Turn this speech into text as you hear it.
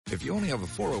If you only have a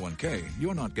 401k,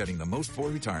 you're not getting the most for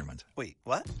retirement. Wait,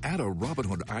 what? Add a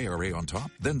Robinhood IRA on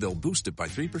top, then they'll boost it by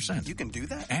 3%. You can do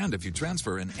that? And if you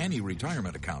transfer in any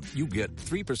retirement account, you get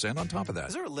 3% on top of that.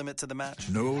 Is there a limit to the match?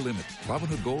 No limit.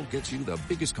 Robinhood Gold gets you the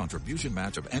biggest contribution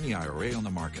match of any IRA on the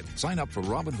market. Sign up for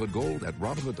Robinhood Gold at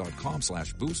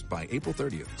Robinhood.com/boost by April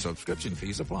 30th. Subscription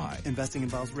fees apply. Investing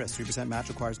involves risk. 3% match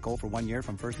requires gold for 1 year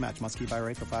from first match. Must keep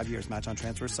IRA for 5 years. Match on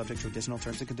transfers subject to additional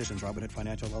terms and conditions. Robinhood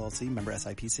Financial LLC, member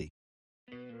SIPC.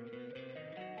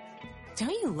 Don't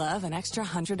you love an extra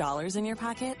 $100 in your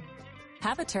pocket?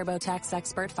 Have a TurboTax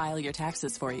expert file your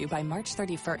taxes for you by March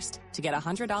 31st to get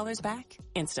 $100 back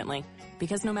instantly.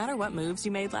 Because no matter what moves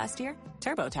you made last year,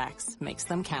 TurboTax makes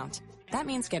them count. That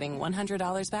means getting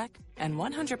 $100 back and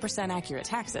 100% accurate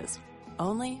taxes,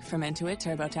 only from Intuit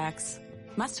TurboTax.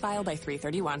 Must file by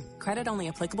 3/31. Credit only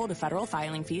applicable to federal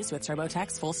filing fees with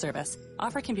TurboTax full service.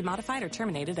 Offer can be modified or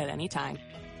terminated at any time.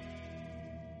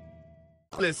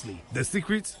 Leslie, the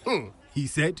secret? He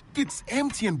said, it's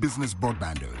MTN Business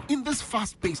Broadband. In this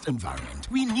fast-paced environment,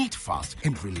 we need fast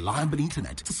and reliable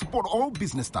internet to support all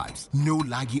business types. No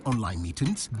laggy online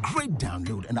meetings, great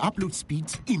download and upload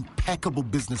speeds, impeccable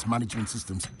business management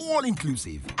systems, all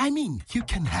inclusive. I mean, you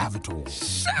can have it all.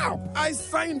 Sharp! I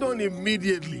signed on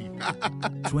immediately.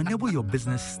 To enable your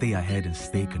business stay ahead and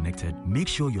stay connected, make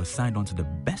sure you're signed on to the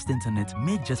best internet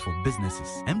made just for businesses.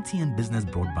 MTN Business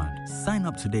Broadband. Sign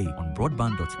up today on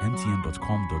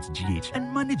broadband.mtn.com.gh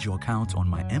and manage your account on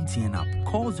my MTN app.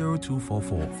 Call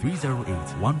 0244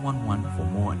 308 111 for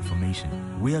more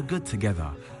information. We are good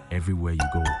together everywhere you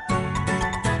go.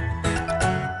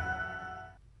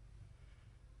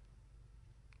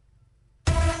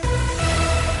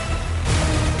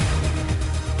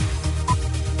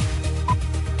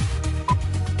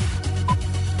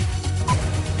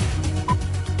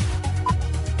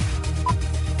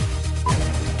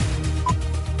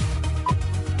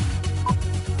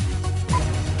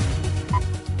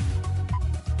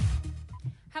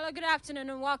 Good afternoon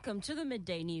and welcome to the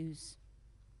Midday News.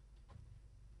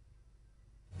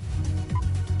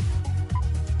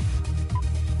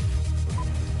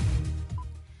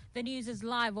 The news is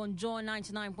live on Joy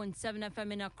 99.7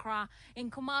 FM in Accra.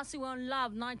 In Kumasi, we're on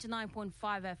Love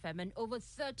 99.5 FM and over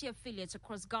 30 affiliates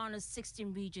across Ghana's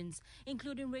 16 regions,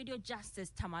 including Radio Justice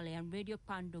Tamale and Radio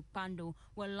Pando.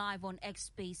 We're live on X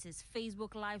Spaces,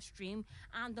 Facebook live stream,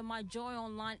 and the My Joy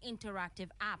Online interactive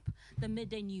app. The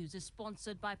Midday News is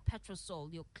sponsored by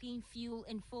Petrosol, your clean fuel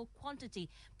in full quantity.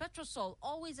 Petrosol,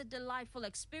 always a delightful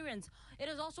experience. It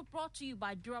is also brought to you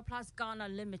by Duraplast Ghana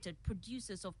Limited,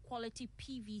 producers of quality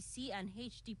PVC and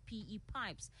HDPE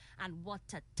pipes and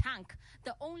water tank,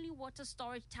 the only water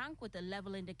storage tank with a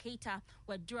level indicator.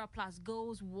 Where Duraplast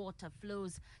goes, water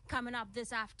flows. Coming up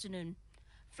this afternoon,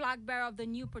 flag bearer of the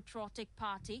New Patriotic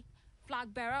Party,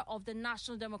 flag bearer of the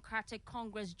National Democratic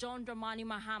Congress, John Dramani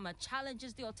Mahama,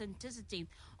 challenges the authenticity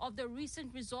of the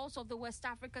recent results of the West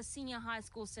Africa Senior High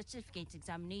School certificate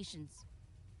examinations.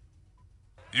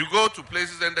 You go to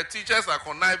places and the teachers are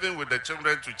conniving with the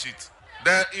children to cheat.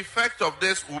 The effect of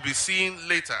this will be seen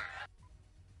later.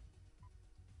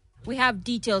 We have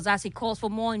details as he calls for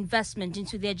more investment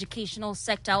into the educational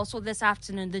sector. Also this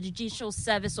afternoon, the Judicial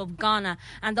Service of Ghana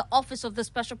and the Office of the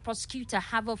Special Prosecutor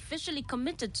have officially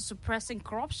committed to suppressing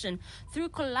corruption through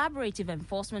collaborative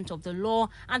enforcement of the law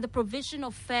and the provision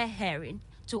of fair hearing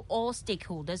to all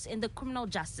stakeholders in the criminal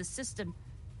justice system.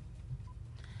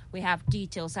 We have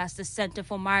details as the Center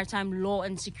for Maritime Law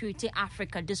and Security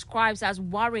Africa describes as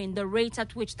worrying the rate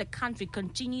at which the country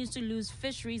continues to lose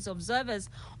fisheries observers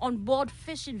on board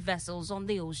fishing vessels on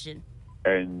the ocean.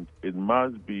 And it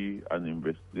must be an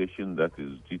investigation that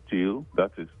is detailed,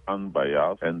 that is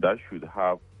unbiased, and that should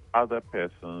have other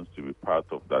persons to be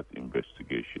part of that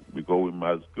investigation, because we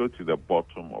must go to the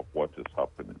bottom of what is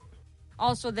happening.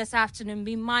 Also this afternoon,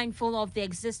 be mindful of the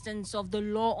existence of the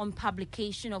law on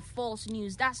publication of false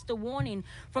news. That's the warning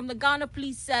from the Ghana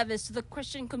Police Service to the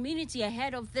Christian community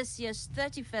ahead of this year's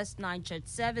 31st night church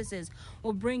services.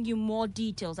 We'll bring you more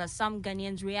details as some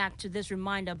Ghanaians react to this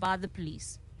reminder by the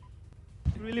police.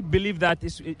 I really believe that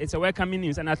it's a welcoming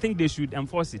news, and I think they should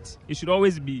enforce it. It should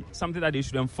always be something that they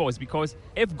should enforce, because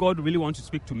if God really wants to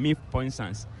speak to me, for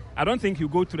instance, I don't think he'll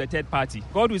go to the third party.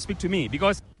 God will speak to me,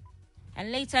 because... And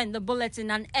later in the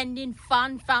bulletin, an ending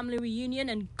fun family reunion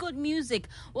and good music.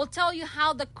 We'll tell you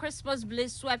how the Christmas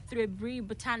bliss swept through Bree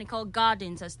Botanical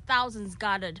Gardens as thousands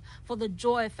gathered for the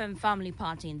Joy FM family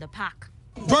party in the park.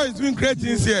 Joy is doing great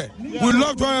things here. Yeah. We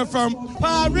love Joy FM. But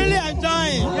I'm really enjoying.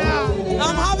 Yeah.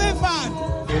 I'm having fun.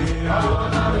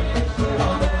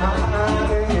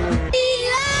 We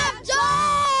love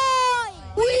Joy!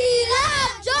 We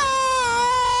love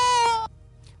Joy!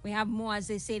 We We have more, as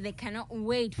they say, they cannot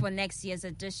wait for next year's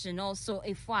edition. Also,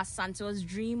 Ifwa Santos'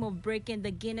 dream of breaking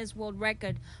the Guinness World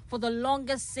Record for the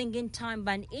longest singing time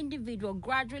by an individual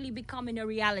gradually becoming a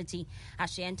reality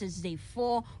as she enters day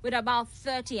 4 with about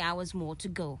 30 hours more to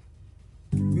go.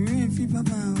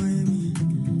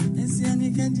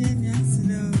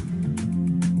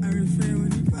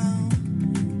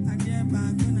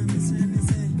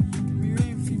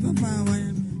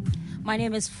 My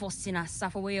name is Faustina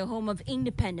Safa. We're your home of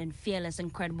independent, fearless,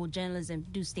 and credible journalism.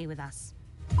 Do stay with us.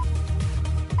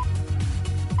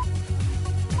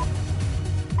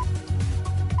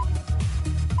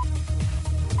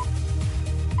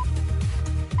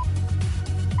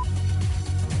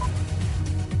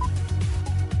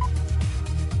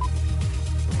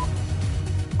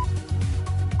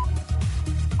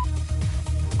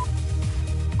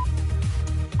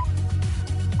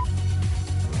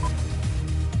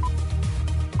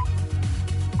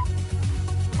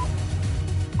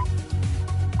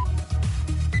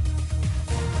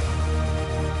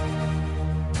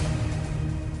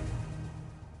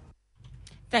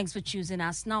 Thanks for choosing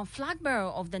us. Now, flag bearer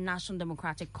of the National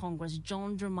Democratic Congress,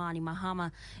 John Dramani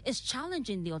Mahama, is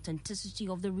challenging the authenticity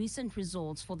of the recent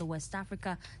results for the West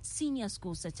Africa Senior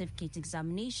School Certificate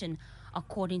Examination.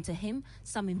 According to him,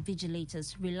 some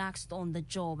invigilators relaxed on the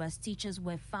job as teachers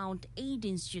were found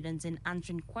aiding students in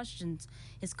answering questions.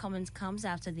 His comment comes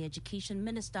after the Education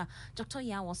Minister, Dr.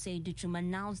 Yawase Duchum,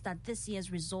 announced that this year's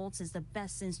results is the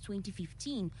best since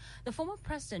 2015. The former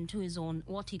president, who is on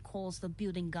what he calls the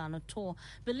Building Ghana tour,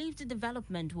 believes the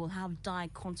development will have dire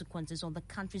consequences on the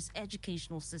country's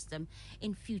educational system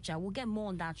in future. We'll get more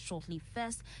on that shortly.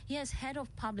 First, here's Head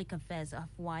of Public Affairs of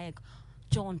WAEC,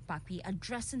 John Pakpi,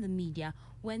 addressing the media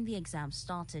when the exam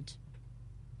started.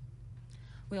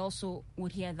 We also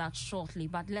would hear that shortly,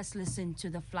 but let's listen to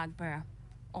the flag bearer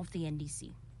of the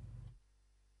NDC.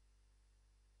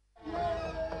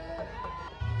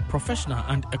 Professional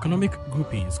and economic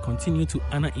groupings continue to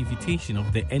honor invitation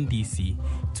of the NDC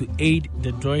to aid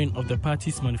the drawing of the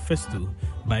party's manifesto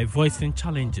by voicing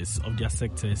challenges of their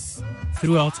sectors.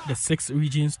 Throughout the 6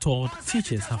 regions toured,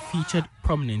 teachers have featured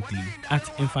prominently. At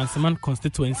Infanseman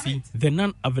constituency, the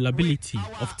non-availability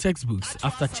of textbooks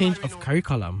after change of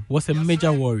curriculum was a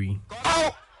major worry.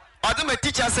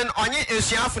 Teachers in onye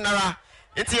esua funara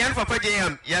enti yan papa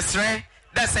jam yesre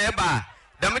da seba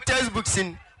the textbooks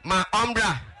in ma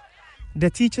ombra. The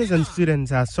teachers and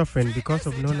students are suffering because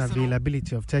of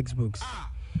non-availability of textbooks.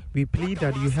 We plead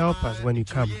that you help us when you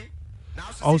come.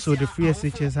 Also, the free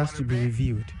SHS has to be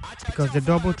reviewed because the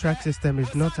double track system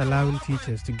is not allowing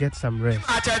teachers to get some rest.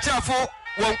 Because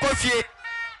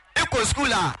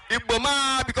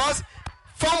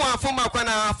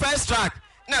first track,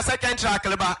 second track,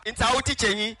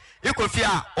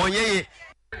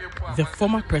 the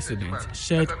former president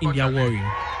shared in their worry.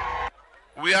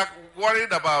 We are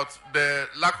worried about the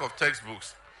lack of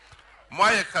textbooks.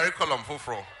 My curriculum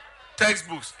for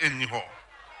textbooks in Niho.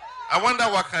 I wonder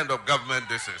what kind of government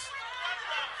this is.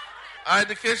 Our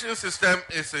education system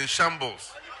is in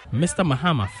shambles. Mr.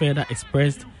 Mahama further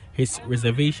expressed his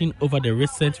reservation over the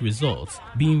recent results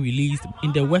being released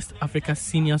in the West Africa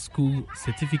Senior School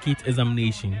Certificate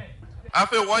Examination.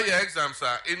 After 1-year exams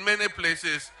are in many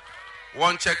places,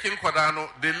 one checking Quadano,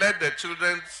 they let the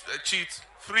children cheat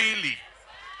freely.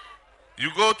 You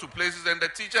go to places and the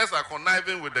teachers are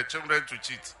conniving with the children to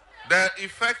cheat. The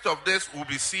effect of this will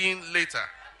be seen later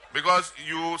because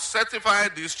you certify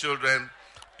these children,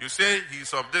 you say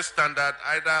he's of this standard,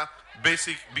 either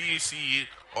basic BECE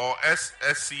or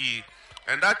SSCE,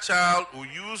 and that child will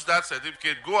use that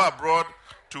certificate, go abroad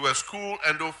to a school,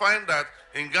 and they'll find that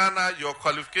in Ghana your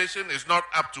qualification is not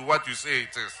up to what you say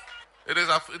it is. It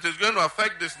is going to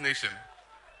affect this nation.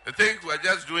 I think we're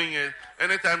just doing it.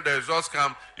 Anytime the results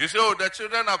come, you say, oh, the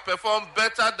children have performed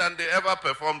better than they ever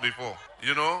performed before.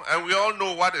 You know, and we all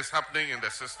know what is happening in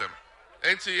the system.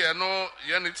 And we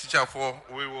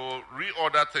will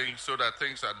reorder things so that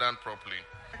things are done properly.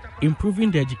 Improving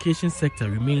the education sector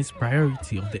remains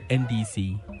priority of the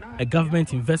NDC. A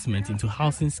government investment into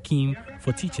housing scheme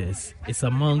for teachers is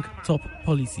among top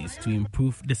policies to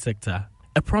improve the sector.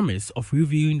 A promise of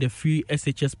reviewing the free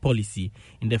SHS policy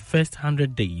in the first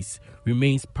 100 days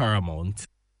remains paramount.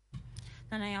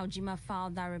 Nana Aljima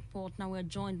filed that report. Now we're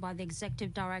joined by the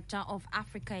Executive Director of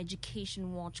Africa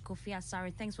Education Watch, Kofi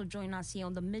Asare. Thanks for joining us here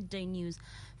on the Midday News.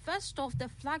 First off, the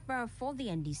flag bearer for the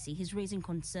NDC, he's raising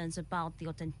concerns about the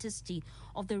authenticity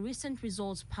of the recent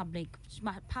results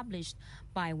published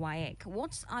by WAEC.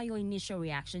 What are your initial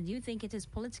reactions? Do you think it is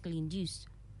politically induced?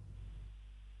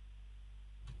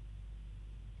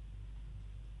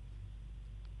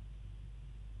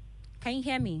 Can you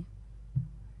hear me?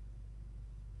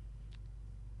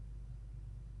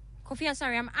 Kofi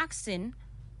Asari, I'm asking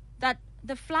that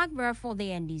the flag bearer for the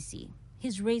NDC,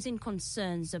 he's raising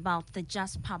concerns about the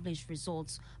just published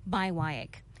results by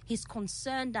WAEC. He's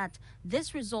concerned that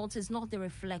this result is not the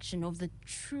reflection of the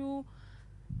true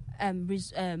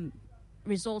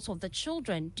results of the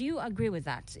children. Do you agree with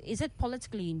that? Is it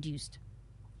politically induced?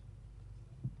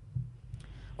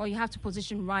 Or you have to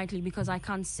position rightly because I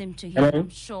can't seem to hear. I'm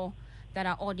sure that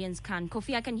our audience can.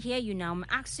 Kofi, I can hear you now. I'm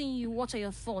asking you, what are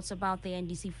your thoughts about the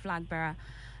NDC flag bearer?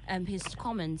 His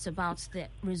comments about the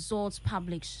results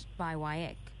published by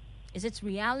WAEC. Is it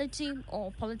reality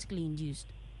or politically induced?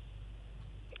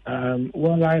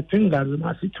 Well, I think that we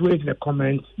must situate the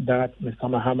comments that Mr.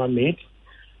 Mahama made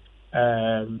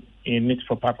in its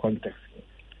proper context.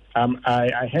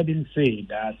 I heard him say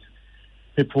that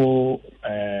people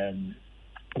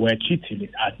were cheating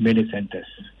at many centers.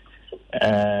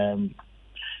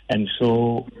 And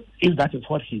so, if that is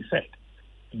what he said,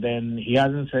 then he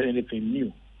hasn't said anything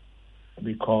new,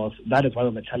 because that is one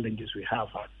of the challenges we have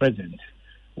at present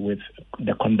with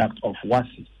the conduct of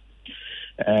WASI.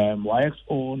 WAEC's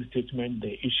own statement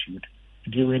they issued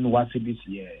during WASI this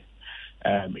year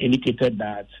indicated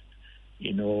that,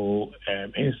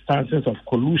 instances of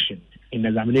collusion in the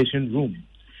examination room,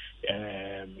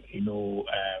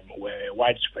 were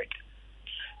widespread.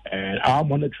 And our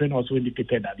monitoring also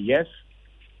indicated that, yes,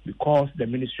 because the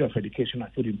Ministry of Education has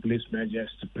put in place measures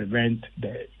to prevent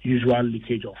the usual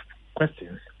leakage of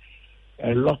questions,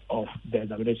 a lot of the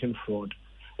examination fraud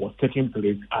was taking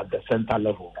place at the center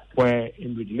level, where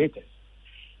invigilators,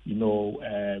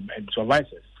 and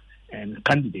supervisors and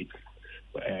candidates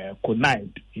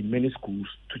connived in many schools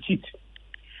to cheat.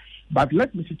 But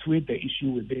let me situate the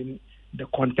issue within the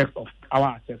context of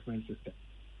our assessment system.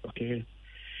 Okay,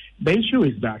 the issue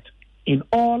is that in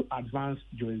all advanced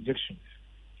jurisdictions,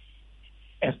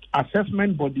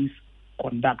 assessment bodies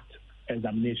conduct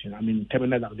examination.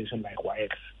 Terminal examination like WAEC.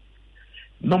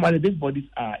 Normally, these bodies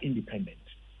are independent.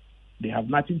 They have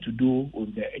nothing to do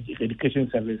with the education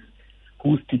service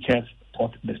whose teachers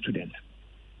taught the students.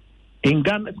 In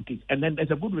Ghana's case, and then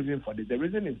there's a good reason for this. The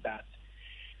reason is that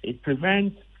it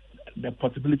prevents the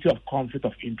possibility of conflict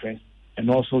of interest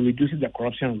and also reduces the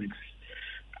corruption risks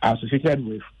associated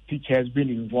with teachers being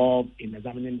involved in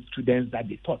examining students that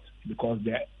they taught, because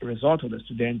the result of the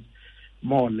students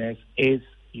more or less is,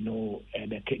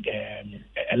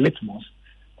 a litmus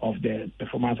of the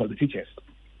performance of the teachers.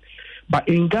 But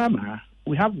in Ghana,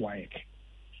 we have WAEC.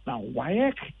 Now,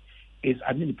 WAEC is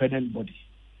an independent body,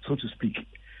 so to speak.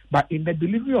 But in the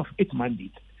delivery of its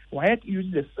mandate, WAEC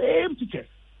uses the same teachers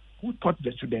who taught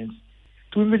the students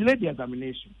to invigilate the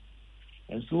examination.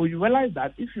 And so you realize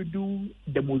that if you do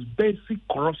the most basic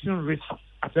corruption risk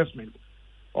assessment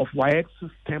of WAEC's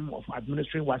system of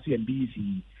administering WASI and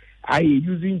BECE, i.e.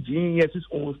 using GES's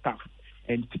own staff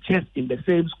and teachers in the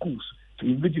same schools to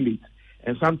invigilate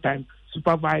and sometimes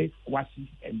supervise WASI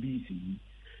and BECE,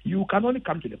 you can only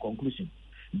come to the conclusion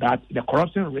that the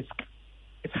corruption risk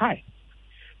is high.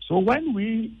 So when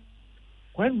we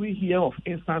hear of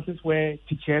instances where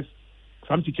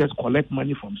some teachers collect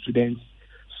money from students,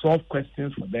 solve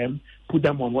questions for them, put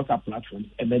them on WhatsApp platforms,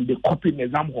 and then they copy in the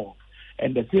exam hall,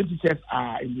 and the same teachers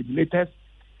are invigilators,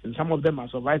 and some of them are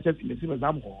supervisors in the same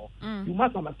exam hall, you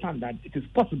must understand that it is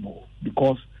possible,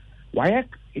 because WAEC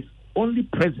is only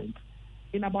present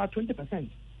in about 20%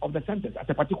 of the centers at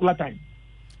a particular time.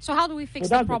 So how do we fix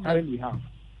the problem? The challenge we have.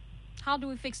 How do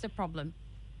we fix the problem?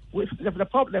 The fixing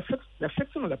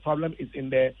of the problem is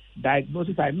in the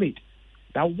diagnosis I made.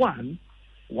 That one,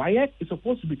 WAEC is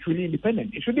supposed to be truly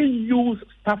independent. It shouldn't use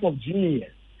staff of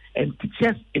GES and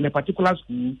teachers in a particular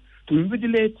school to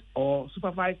invigilate or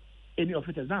supervise any of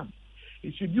its exams.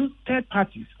 It should use third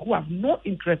parties who have no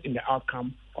interest in the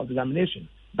outcome of the examination.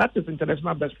 That is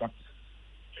international best practice.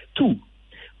 Two,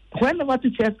 whenever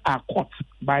teachers are caught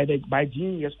by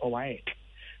GES or WAEC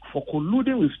for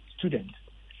colluding with students,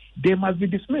 they must be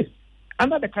dismissed.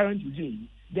 Under the current regime,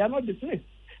 they are not dismissed.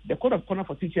 The Code of Conduct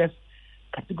for Teachers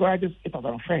categorizes it as an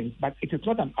offense, but it is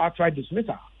not an outright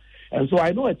dismissal. And so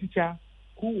I know a teacher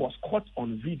who was caught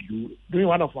on video during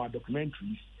one of our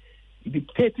documentaries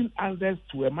dictating answers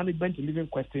to a management in living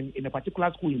question in a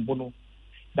particular school in Bono.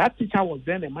 That teacher was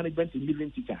then a management in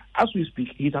living teacher. As we speak,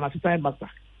 he's an assistant master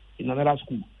in another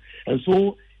school. And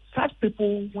so such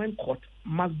people, when caught,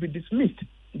 must be dismissed.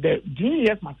 The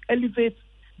GES must elevate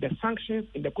the sanctions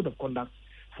in the Code of Conduct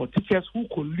for teachers who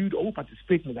collude or who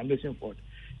participate in examination fraud.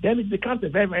 Then it becomes a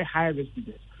very, very high risk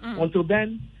business. Until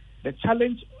then, the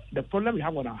problem we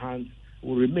have on our hands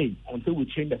will remain until we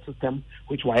change the system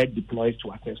which WAEC deploys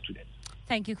to assess students.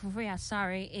 Thank you. Kufri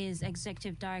Asare is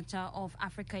Executive Director of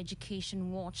Africa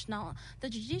Education Watch. Now, the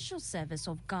Judicial Service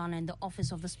of Ghana and the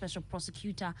Office of the Special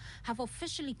Prosecutor have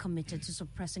officially committed to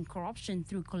suppressing corruption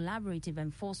through collaborative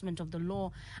enforcement of the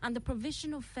law and the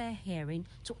provision of fair hearing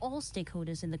to all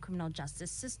stakeholders in the criminal justice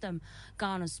system.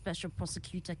 Ghana's Special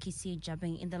Prosecutor Kisi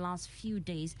Jabin in the last few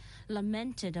days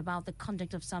lamented about the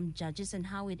conduct of some judges and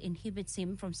how it inhibits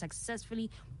him from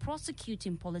successfully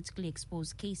prosecuting politically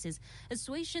exposed cases, a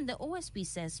situation the OSP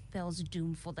says spells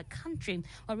doom for the country.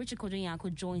 Well, Richard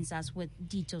Kodonyako joins us with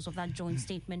details of that joint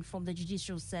statement from the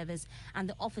Judicial Service and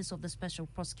the Office of the Special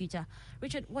Prosecutor.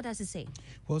 Richard, what does it say?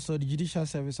 Well, so the Judicial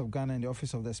Service of Ghana and the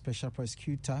Office of the Special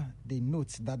Prosecutor, they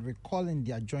note that recalling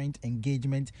their joint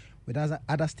engagement with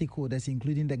other stakeholders,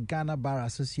 including the Ghana Bar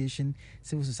Association,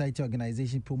 civil society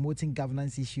organization promoting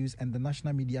governance issues, and the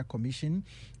National Media Commission,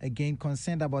 again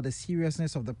concerned about the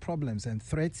seriousness of the problems and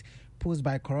threats posed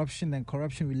by corruption and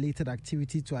corruption-related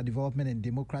activity to our development and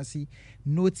democracy,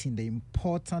 noting the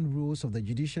important roles of the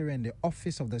judiciary and the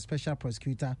Office of the Special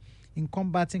Prosecutor in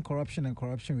combating corruption and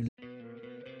corruption.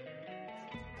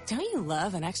 Don't you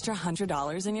love an extra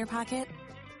 $100 in your pocket?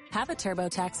 Have a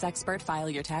TurboTax expert file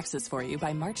your taxes for you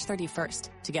by March 31st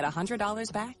to get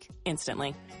 $100 back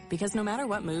instantly. Because no matter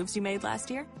what moves you made last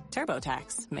year,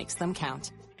 TurboTax makes them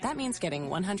count. That means getting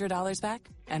 $100 back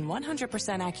and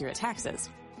 100% accurate taxes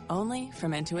only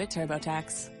from Intuit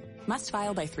TurboTax. Must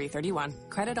file by 3/31.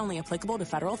 Credit only applicable to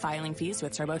federal filing fees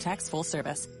with TurboTax full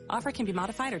service. Offer can be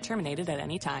modified or terminated at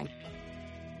any time.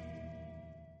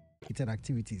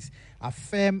 Activities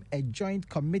affirm a joint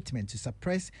commitment to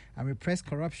suppress and repress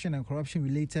corruption and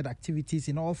corruption-related activities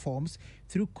in all forms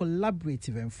through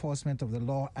collaborative enforcement of the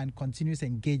law and continuous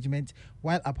engagement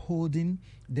while upholding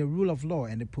the rule of law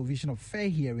and the provision of fair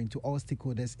hearing to all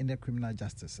stakeholders in the criminal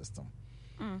justice system.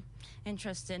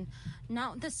 Interesting.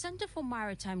 Now, the Center for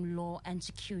Maritime Law and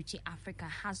Security Africa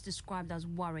has described as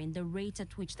worrying the rate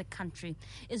at which the country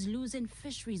is losing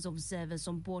fisheries observers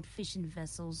on board fishing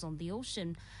vessels on the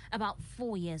ocean. About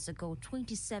 4 years ago,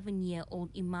 27-year-old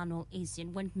Emmanuel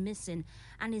Asian went missing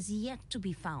and is yet to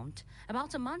be found.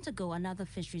 About a month ago, another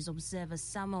fisheries observer,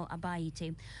 Samuel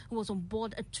Abayite, who was on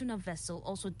board a tuna vessel,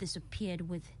 also disappeared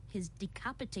with his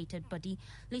decapitated body,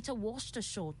 later washed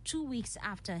ashore 2 weeks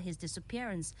after his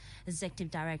disappearance. Executive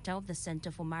Director of the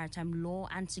Center for Maritime Law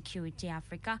and Security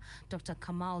Africa, Dr.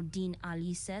 Kamal Din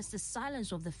Ali, says the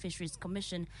silence of the Fisheries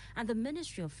Commission and the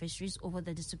Ministry of Fisheries over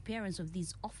the disappearance of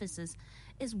these officers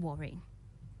is worrying.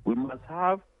 We must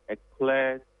have a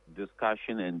clear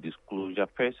discussion and disclosure,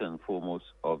 first and foremost,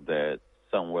 of the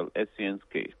Samuel Essie's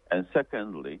case. And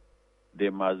secondly,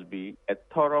 there must be a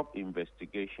thorough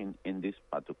investigation in this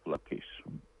particular case.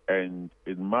 And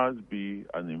it must be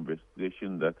an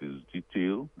investigation that is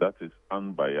detailed, that is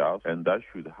unbiased, and that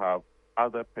should have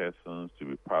other persons to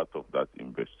be part of that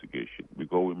investigation.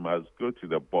 Because we must go to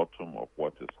the bottom of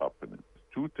what is happening.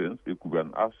 Two things: it could be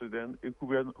an accident, it could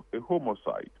be a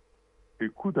homicide. He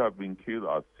could have been killed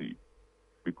at sea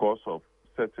because of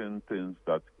certain things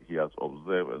that he has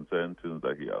observed and certain things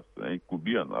that he has done. It could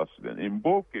be an accident. In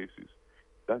both cases,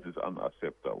 that is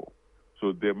unacceptable.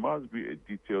 So there must be a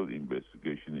detailed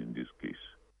investigation in this case.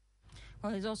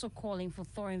 Well, he's also calling for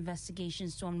thorough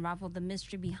investigations to unravel the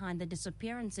mystery behind the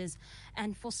disappearances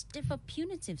and for stiffer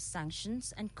punitive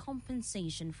sanctions and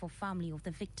compensation for family of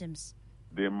the victims.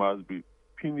 There must be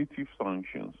punitive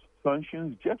sanctions.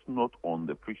 Sanctions just not on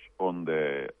the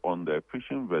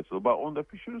fishing vessel, but on the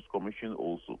Fisheries Commission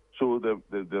also. So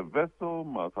the vessel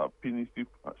must have punitive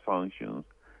sanctions,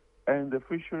 and the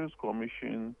Fisheries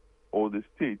Commission or the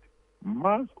state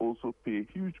must also pay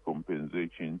huge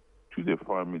compensation to the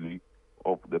family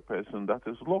of the person that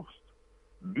is lost.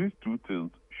 These two things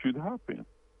should happen.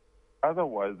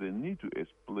 Otherwise, they need to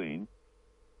explain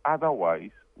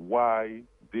why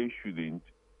they shouldn't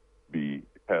be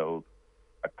held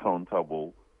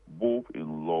accountable, both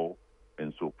in law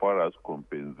and so far as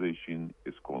compensation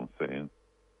is concerned,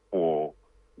 for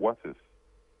what is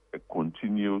a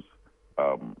continuous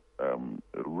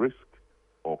risk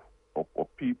of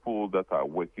people that are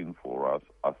working for us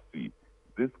at sea.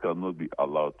 This cannot be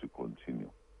allowed to continue.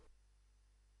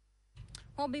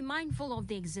 Well, be mindful of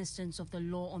the existence of the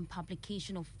law on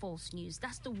publication of false news.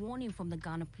 That's the warning from the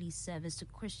Ghana Police Service to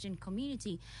Christian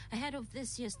community ahead of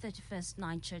this year's 31st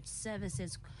Night Church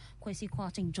services. Kwesi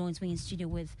Kwarteng joins me in studio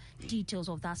with details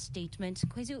of that statement.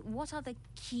 Kwesi, what are the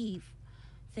key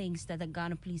things that the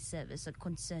Ghana Police Service are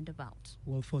concerned about.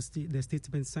 Well, for the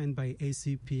statement signed by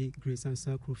ACP Grace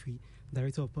Ansa Kofi,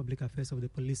 Director of Public Affairs of the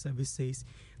Police Service, says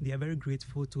they are very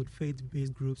grateful to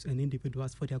faith-based groups and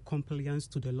individuals for their compliance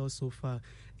to the law so far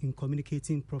in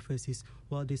communicating prophecies.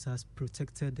 While this has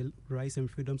protected the rights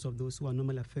and freedoms of those who are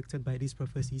normally affected by these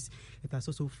prophecies, it has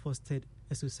also fostered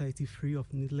a society free of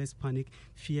needless panic,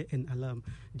 fear, and alarm.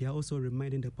 They are also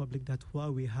reminding the public that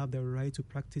while we have the right to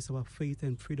practice our faith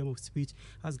and freedom of speech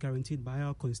as guaranteed by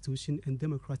our Constitution and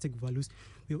democratic values,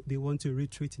 they want to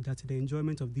reiterate that the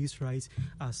enjoyment of these rights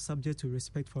are subject to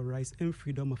respect for rights and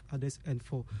freedom of others and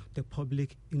for the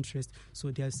public interest.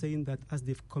 So they are saying that as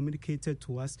they've communicated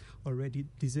to us already,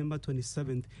 December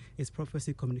 27th is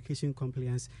Prophecy Communication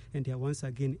Compliance, and they are once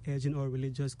again urging all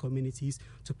religious communities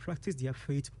to practice their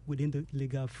faith within the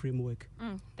legal framework.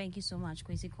 Thank you so much,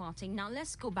 Kwesi Kwarteng. Now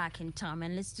let's go back in time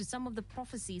and listen to some of the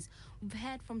prophecies we've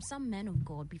heard from some men of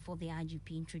God before the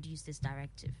IGP introduced this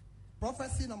directive.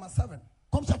 Prophecy number 7.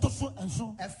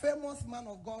 A famous man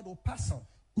of God will pass on.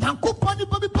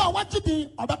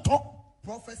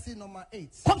 Prophecy number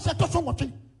 8. There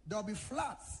will be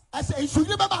floods. I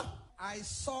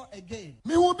saw again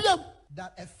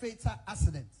that a fatal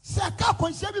accident from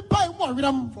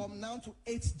now to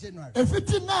 8th January.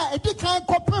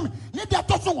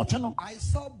 I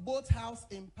saw both house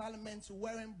in Parliament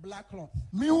wearing black cloth.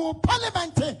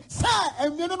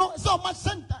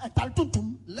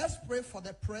 Let's pray for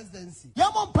the presidency. The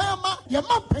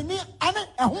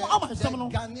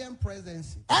Ghanaian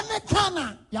presidency. I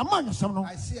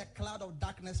see a cloud of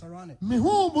darkness around it.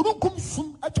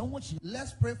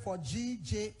 Let's pray for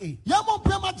GJA.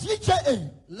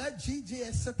 Let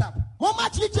GJA set up. I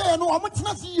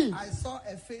saw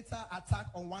a fatal attack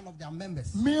on one of their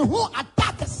members.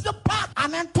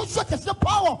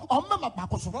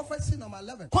 Prophecy number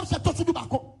 11.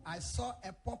 I saw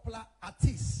a popular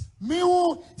artist.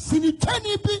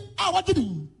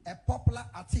 A popular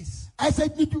artist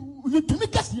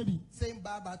saying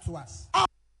bye-bye to us.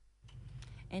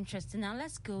 Interesting. Now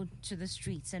let's go to the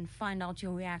streets and find out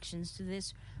your reactions to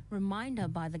this reminder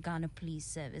by the Ghana Police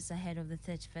Service ahead of the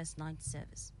 31st night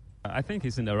service. I think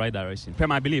it's in the right direction. Per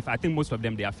my belief, I think most of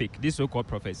them, they are fake. These so-called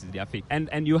prophecies, they are fake.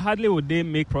 And you hardly would they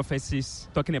make prophecies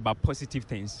talking about positive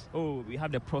things. Oh, we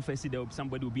have the prophecy,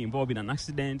 somebody will be involved in an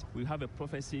accident. We have a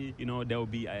prophecy, there will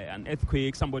be an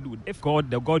earthquake. Somebody would, if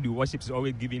the God you worship is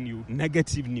always giving you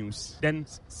negative news, then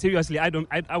seriously, I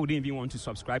wouldn't even want to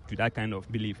subscribe to that kind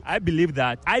of belief. I believe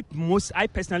that, I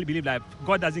personally believe that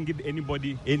God doesn't give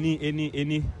anybody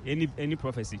any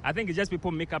prophecy. I think it's just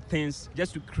people make up things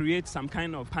just to create some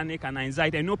kind of panic and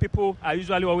anxiety. I know people are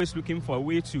usually always looking for a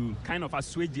way to kind of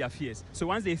assuage their fears. So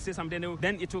once they say something,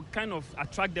 then it will kind of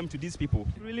attract them to these people.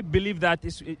 I really believe that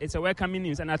it's a welcoming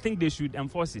news, and I think they should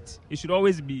enforce it. It should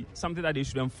always be something that they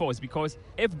should enforce, because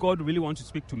if God really wants to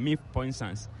speak to me, for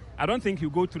instance, I don't think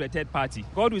he'll go to the third party.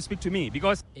 God will speak to me,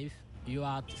 because if you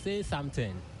are to say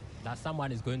something that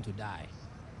someone is going to die,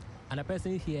 and a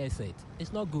person hears it,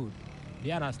 it's not good. Do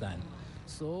you understand?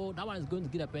 So that one is going to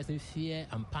give a person fear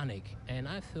and panic. And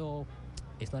I feel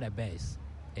it's not the best.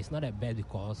 It's not the best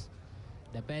because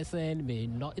the person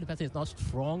if the person is not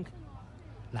strong,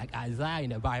 like Isaiah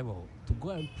in the Bible, to go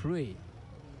and pray,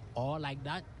 or like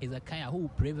that is a kind who will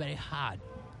pray very hard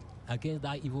against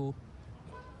that evil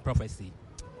prophecy.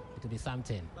 It will be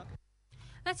something.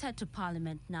 Let's head to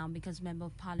Parliament now, because Member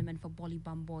of Parliament for Boli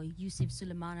Bamboy, Yusuf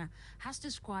Sulemana, has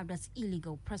described as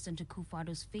illegal President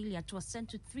Akufo-Addo's failure to assent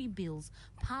to 3 bills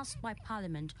passed by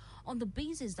Parliament on the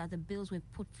basis that the bills were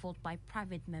put forth by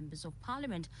private members of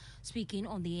Parliament. Speaking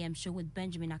on the AM show with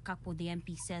Benjamin Akakpo, the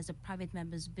MP says the private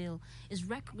members' bill is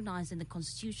recognized in the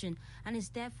Constitution and is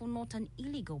therefore not an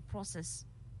illegal process.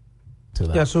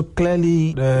 Yeah, so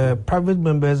clearly the private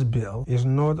members bill is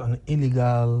not an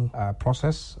illegal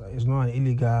process. It's not an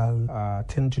illegal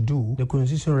thing to do. The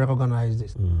Constitution recognized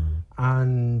this.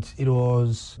 And it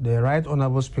was the Right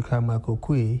Honorable Speaker Michael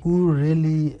Kwe who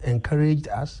really encouraged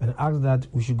us and asked that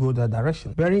we should go that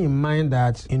direction. Bearing in mind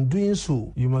that in doing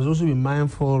so, you must also be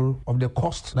mindful of the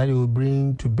cost that it will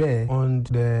bring to bear on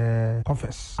the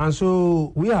office. And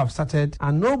so we have started,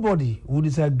 and nobody would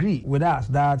disagree with us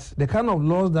that the kind of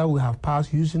laws that we have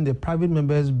passed using the private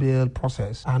members bill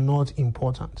process are not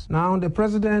important. Now, the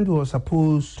president was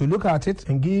supposed to look at it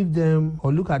and give them,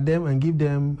 or look at them and give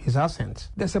them his assent.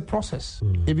 There's a process.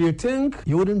 If you think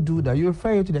you wouldn't do that, you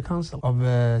refer it to the Council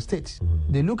of State.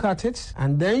 They look at it,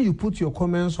 and then you put your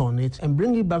comments on it and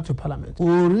bring it back to Parliament.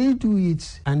 We'll redo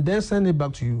it and then send it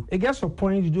back to you. It gets to a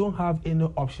point you don't have any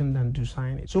option than to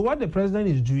sign it. So what the president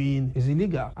is doing is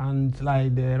illegal, and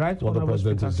like the right what the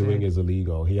president is doing is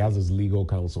illegal. He has his legal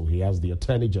counsel. He has has the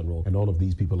Attorney General and all of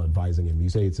these people advising him. You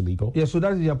say it's illegal? Yeah, so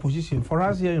that is their position. For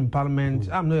us here in Parliament,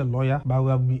 I'm not a lawyer, but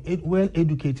we have been well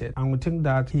educated, and we think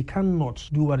that he cannot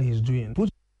do what he's doing.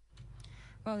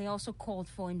 Well, he also called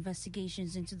for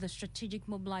investigations into the strategic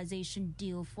mobilization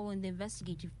deal following the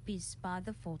investigative piece by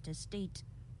the Fourth Estate.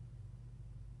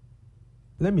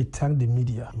 Let me thank the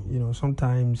media.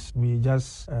 Sometimes we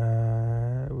just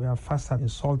we are fast at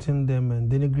insulting them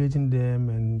and denigrating them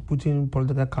and putting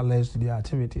political colors to their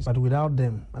activities. But without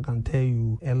them, I can tell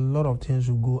you a lot of things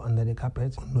will go under the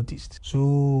carpet unnoticed.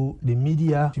 So the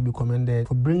media should be commended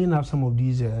for bringing up some of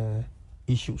these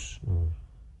issues.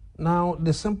 Now,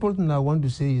 the simple thing I want to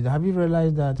say is, have you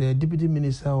realized that the Deputy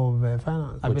Minister of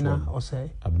Finance, Abina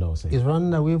Osei, is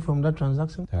running away from that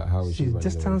transaction? How is She's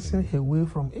distancing away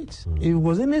from it. If it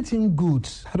was anything good,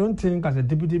 I don't think as a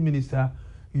Deputy Minister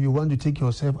you want to take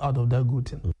yourself out of that good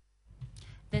thing.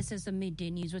 This is the Midday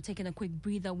News. We're taking a quick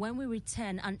breather. When we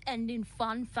return, an ending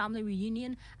fun family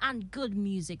reunion and good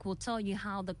music. We'll tell you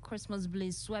how the Christmas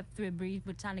blaze swept through a brief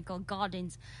botanical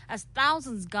gardens as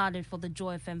thousands gathered for the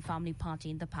Joy FM family party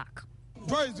in the park.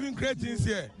 Joy is doing great things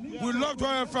here. We love Joy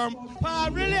FM.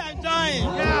 I'm really enjoying.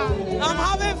 Yeah, I'm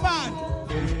having fun.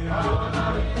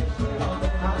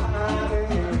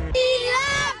 We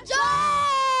love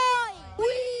Joy! We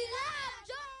love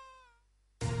Joy!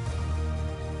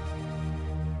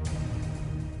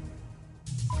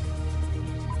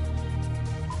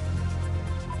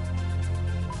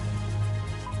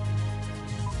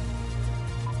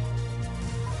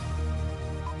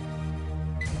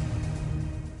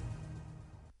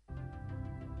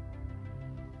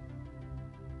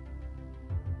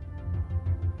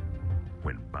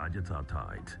 When budgets are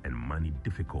tight and money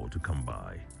difficult to come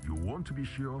by, you want to be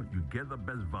sure you get the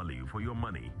best value for your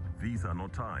money. These are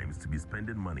not times to be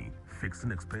spending money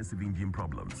fixing expensive engine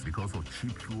problems because of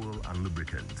cheap fuel and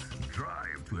lubricants.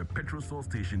 Drive to a petrol source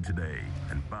station today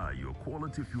and buy your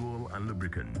quality fuel and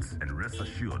lubricants, and rest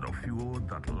assured of fuel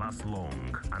that lasts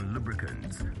long and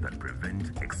lubricants that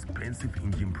prevent expensive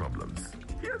engine problems.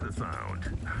 Hear the sound.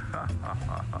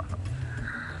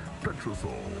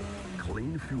 Petrosol,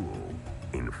 clean fuel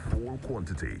in full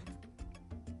quantity.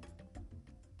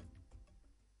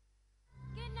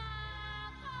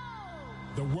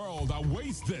 The world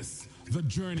awaits this. The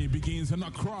journey begins in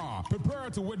Accra. Prepare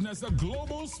to witness a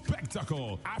global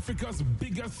spectacle. Africa's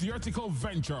biggest theatrical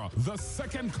venture, the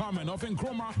second coming of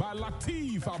Nkrumah by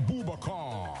Lateef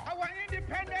Abubakar. Our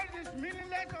independence is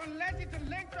meaningless unless it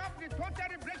links up the total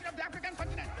liberation of the African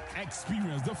continent.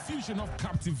 Experience the fusion of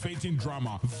captivating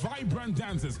drama, vibrant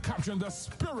dances capturing the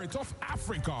spirit of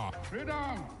Africa.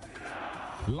 Freedom!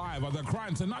 Live at the Accra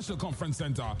International Conference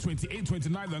Center, 28th,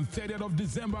 29th, and 30th of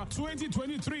December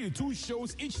 2023. 2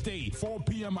 shows each day, 4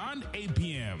 p.m. and 8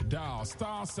 p.m. Dial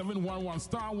 *711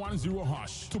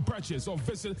 *10# to purchase or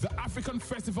visit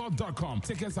theafricanfestival.com.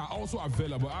 Tickets are also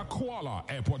available at Kuala,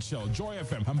 Airport Shell, Joy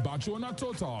FM, and Bachona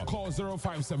Total. Call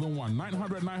 0571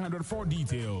 900 900 for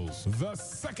details. The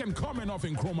second coming of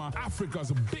Nkrumah,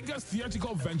 Africa's biggest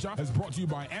theatrical venture, is brought to you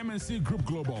by MNC Group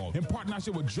Global in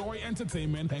partnership with Joy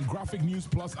Entertainment and Graphic News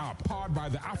Plus app, powered by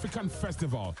the African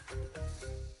Festival.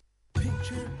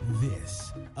 Picture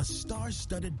this, a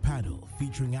star-studded panel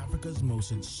featuring Africa's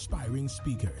most inspiring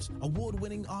speakers,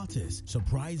 award-winning artists,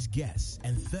 surprise guests,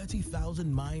 and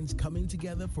 30,000 minds coming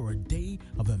together for a day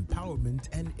of empowerment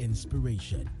and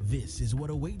inspiration. This is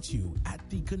what awaits you at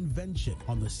the convention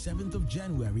on the 7th of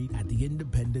January at the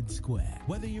Independence Square.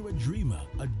 Whether you're a dreamer,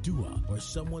 a doer, or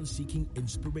someone seeking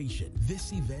inspiration,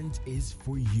 this event is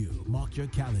for you. Mark your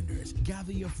calendars,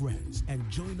 gather your friends, and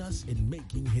join us in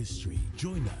making history.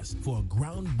 Join us for a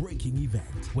groundbreaking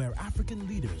event where African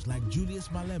leaders like Julius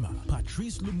Malema,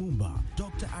 Patrice Lumumba,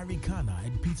 Dr. Arikana,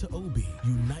 and Peter Obi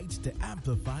unite to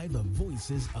amplify the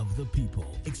voices of the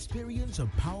people. Experience a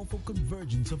powerful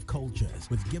convergence of cultures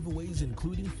with giveaways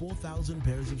including 4,000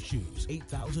 pairs of shoes,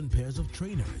 8,000 pairs of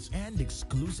trainers, and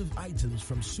exclusive items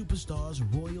from superstars,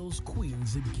 royals,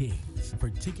 queens, and kings. For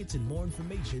tickets and more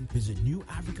information, visit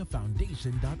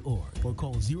newafricafoundation.org or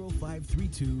call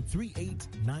 0532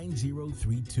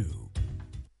 389032.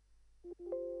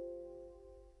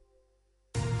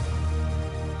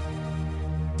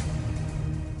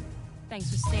 Thanks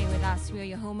for staying with us. We are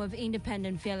your home of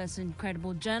independent, fearless, and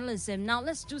credible journalism. Now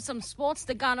let's do some sports.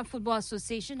 The Ghana Football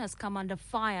Association has come under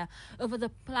fire over the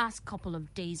past couple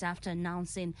of days after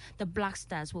announcing the Black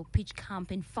Stars will pitch camp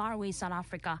in faraway South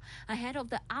Africa ahead of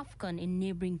the AFCON in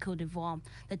neighboring Cote d'Ivoire.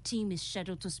 The team is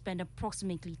scheduled to spend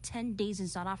approximately 10 days in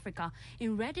South Africa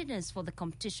in readiness for the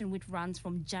competition, which runs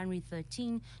from January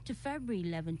 13 to February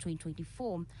 11,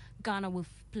 2024. Ghana will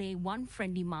play one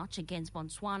friendly match against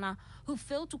Botswana, who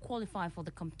failed to qualify qualify for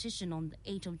the competition on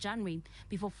the 8th of January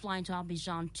before flying to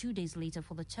Abidjan 2 days later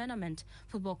for the tournament.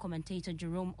 Football commentator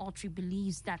Jerome Autry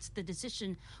believes that the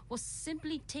decision was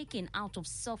simply taken out of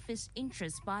selfish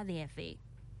interest by the FA.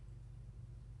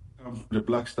 The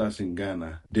Black Stars in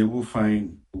Ghana, they will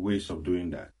find ways of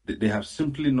doing that. They have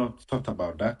simply not thought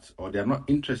about that, or they are not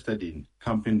interested in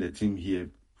camping the team here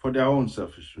for their own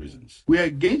selfish reasons. We are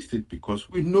against it because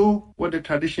we know what the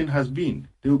tradition has been.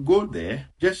 They will go there,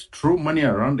 just throw money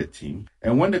around the team,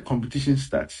 and when the competition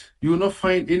starts, you will not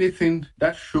find anything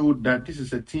that showed that this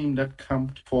is a team that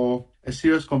camped for a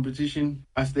serious competition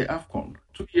as the AFCON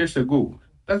 2 years ago.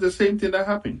 That's the same thing that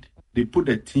happened. They put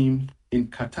the team in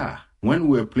Qatar when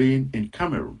we were playing in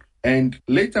Cameroon. And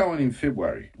later on in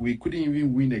February, we couldn't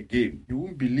even win a game. You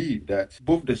won't believe that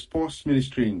both the Sports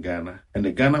Ministry in Ghana and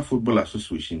the Ghana Football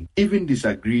Association even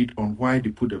disagreed on why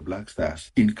they put the Black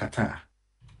Stars in Qatar.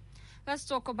 Let's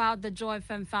talk about the Joy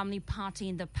FM family party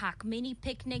in the park. Mini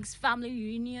picnics, family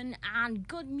reunion, and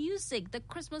good music. The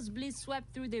Christmas bliss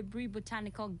swept through the Bree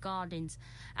Botanical Gardens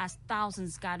as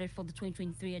thousands gathered for the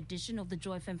 2023 edition of the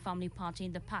Joy FM family party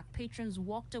in the park. Patrons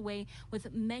walked away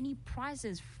with many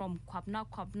prizes from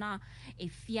Kwabna,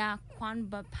 Efia,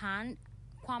 Kwanbapan,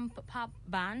 Pop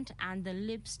Band and the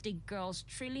Lipstick Girls,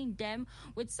 thrilling them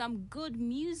with some good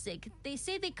music. They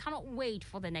say they cannot wait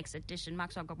for the next edition.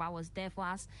 Max Agaba was there for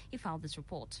us. He filed this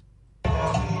report.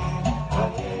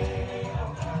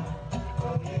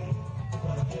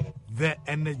 The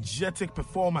energetic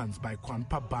performance by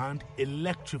Kwanpa Band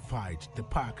electrified the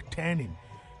park, turning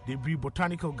the Bree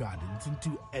Botanical Gardens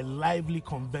into a lively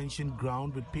convention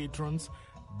ground with patrons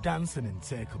dancing in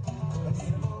circles.